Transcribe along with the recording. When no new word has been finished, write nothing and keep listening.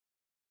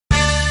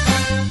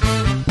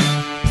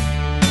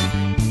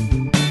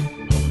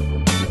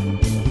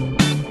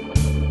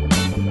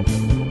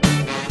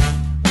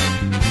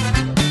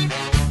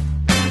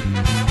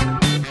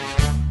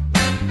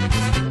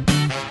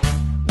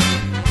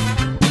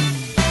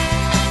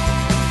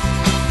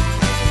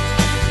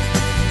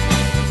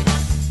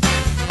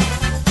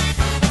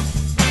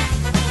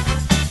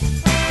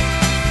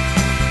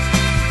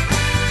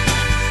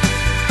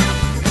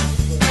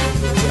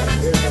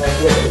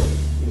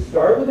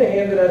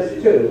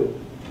this too.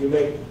 You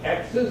make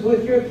X's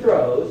with your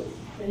throws,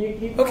 and you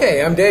keep...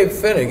 Okay, I'm Dave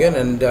Finnegan,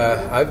 and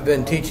I've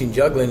been teaching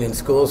juggling in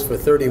schools for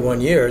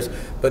 31 years,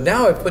 but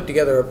now I've put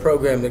together a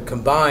program that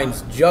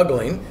combines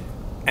juggling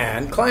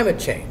and climate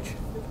change.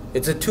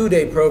 It's a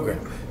 2-day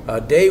program.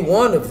 Day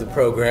 1 of the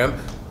program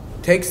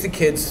takes the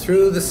kids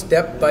through the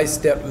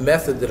step-by-step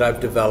method that I've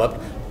developed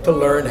to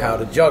learn how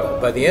to juggle.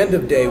 By the end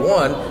of day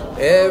 1,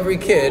 every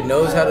kid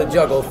knows how to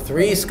juggle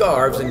 3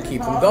 scarves and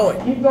keep them going.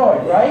 Keep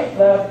going. Right,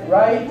 left,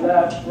 right,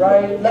 left,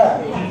 right,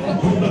 left.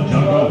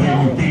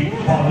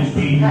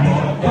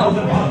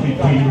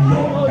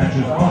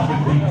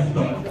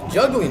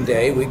 Juggling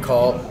day we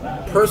call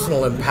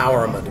personal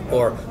empowerment,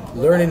 or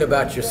learning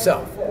about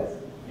yourself.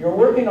 You're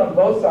working on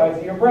both sides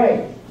of your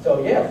brain.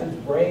 So yes, it's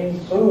brain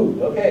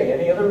food. Okay,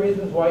 any other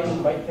reasons why you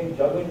might think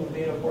juggling would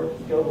be an important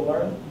skill to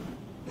learn?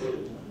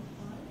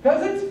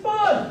 Because it's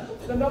fun.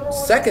 The #1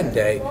 Second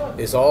day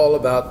is all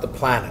about the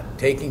planet,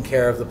 taking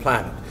care of the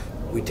planet.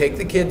 We take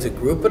the kids a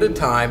group at a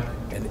time,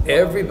 and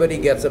everybody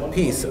gets a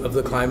piece of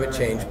the climate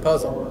change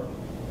puzzle.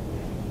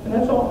 And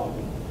that's all.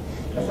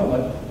 That's not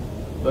much.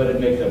 But it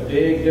makes a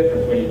big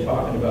difference when you're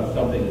talking about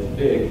something as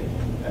big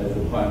as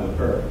the planet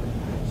Earth.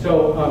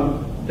 So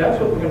that's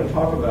what we're going to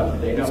talk about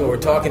today. Now, So we're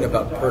talking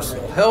about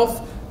personal health,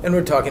 and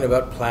we're talking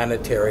about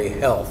planetary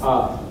health.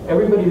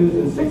 Everybody who's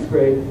in 6th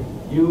grade,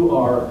 you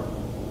are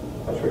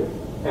a tree.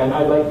 And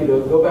I'd like you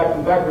to go back to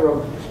the back of the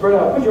room, spread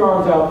out, put your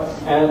arms out,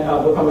 and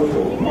become a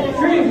tree.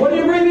 Trees, what are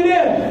you breathing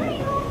in?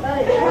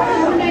 What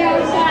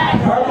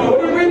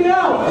are you breathing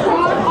out?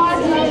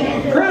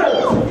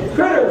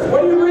 Critters,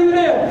 what are you breathing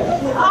in?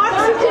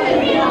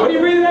 Oxygen. What are you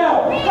breathing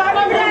out?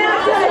 Carbon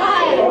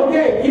dioxide.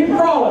 Okay, keep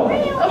crawling.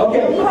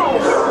 Okay.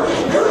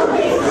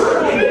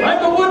 I'm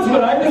the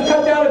woodsman. I just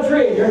cut down a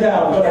tree. You're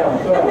down. Go down.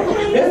 Go down.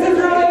 This is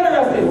really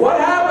interesting. What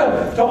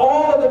happened to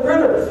all of the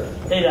critters?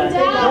 They died.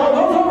 No,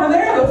 those over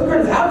there. Those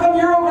critters. How come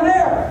you're over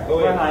there?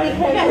 We're hiding.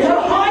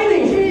 You're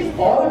hiding.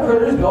 All the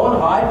critters go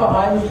and hide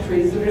behind the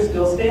trees that are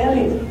still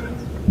standing.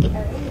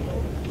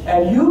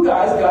 And you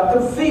guys got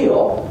to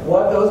feel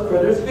what those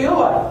critters feel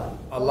like.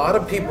 A lot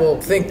of people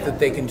think that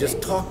they can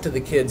just talk to the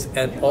kids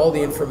and all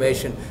the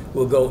information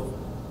will go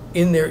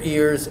in their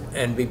ears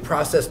and be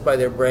processed by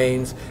their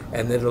brains,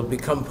 and that it'll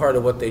become part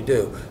of what they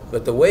do.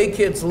 But the way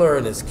kids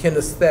learn is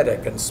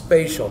kinesthetic and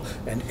spatial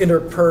and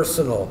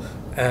interpersonal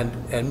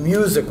and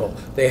musical.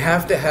 They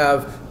have to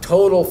have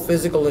total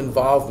physical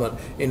involvement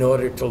in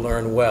order to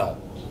learn well.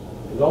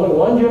 There's only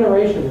one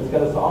generation that's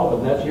going to solve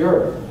them, that's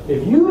yours.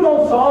 If you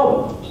don't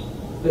solve them,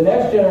 the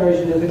next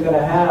generation isn't going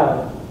to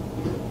have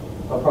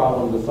a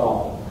problem to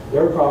solve.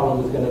 Their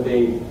problem is going to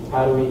be,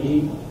 how do we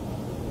eat?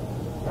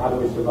 How do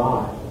we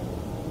survive?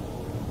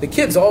 The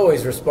kids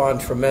always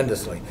respond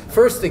tremendously.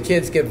 First, the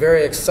kids get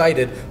very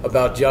excited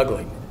about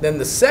juggling. Then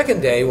the second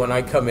day when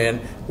I come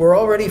in, we're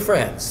already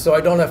friends, so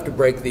I don't have to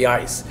break the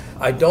ice.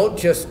 I don't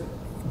just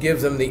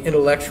give them the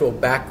intellectual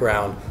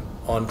background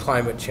on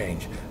climate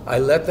change. I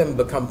let them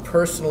become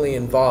personally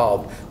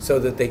involved so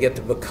that they get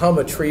to become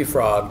a tree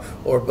frog,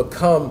 or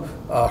become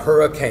a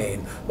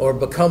hurricane, or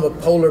become a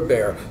polar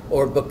bear,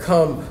 or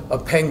become a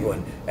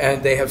penguin.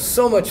 And they have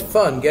so much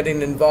fun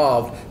getting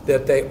involved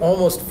that they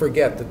almost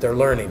forget that they're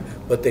learning,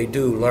 but they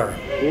do learn.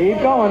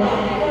 Keep going.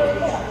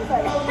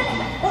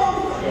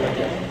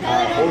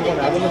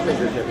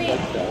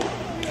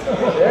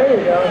 There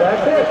you go.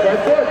 That's it.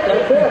 That's it.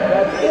 That's it.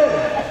 That's it.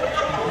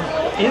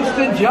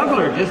 Instant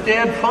juggler. Just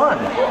add fun.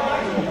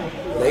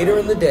 Later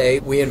in the day,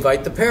 we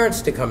invite the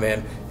parents to come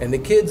in, and the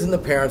kids and the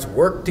parents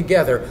work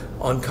together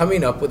on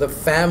coming up with a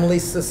family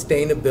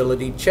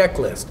sustainability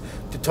checklist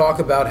to talk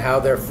about how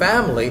their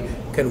family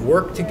can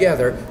work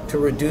together to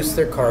reduce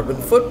their carbon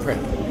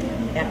footprint.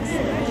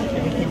 Excellent.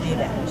 And we can do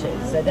that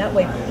too. So that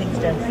way things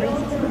don't freeze.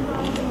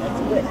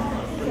 That's good.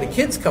 When the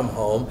kids come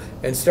home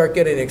and start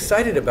getting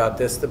excited about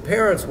this, the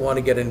parents want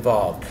to get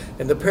involved.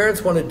 And the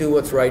parents want to do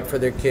what's right for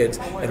their kids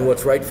and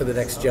what's right for the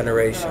next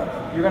generation.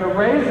 You're going to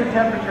raise the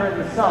temperature in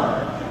the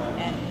summer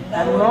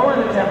and lower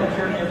the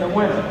temperature in the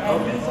winter.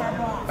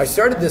 I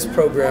started this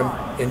program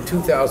in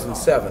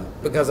 2007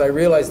 because I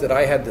realized that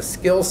I had the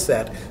skill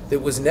set that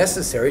was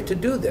necessary to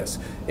do this.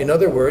 In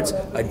other words,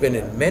 I'd been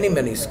in many,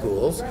 many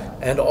schools,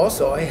 and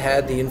also I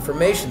had the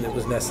information that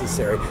was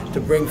necessary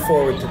to bring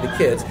forward to the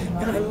kids.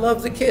 And I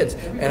love the kids,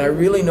 and I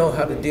really know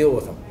how to deal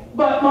with them.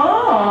 But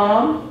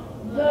Mom,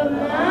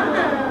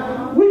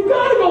 we've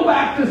got to go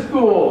back to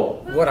school.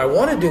 What I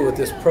want to do with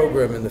this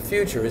program in the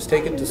future is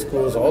take it to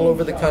schools all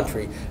over the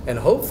country and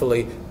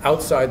hopefully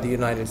outside the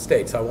United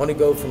States. I want to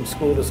go from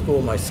school to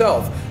school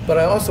myself, but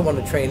I also want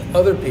to train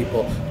other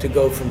people to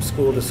go from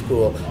school to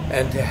school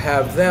and to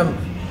have them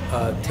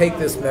take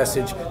this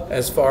message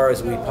as far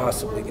as we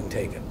possibly can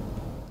take it.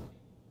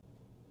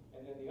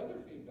 And then the other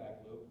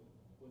feedback loop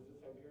was the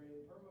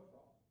Siberian permafrost.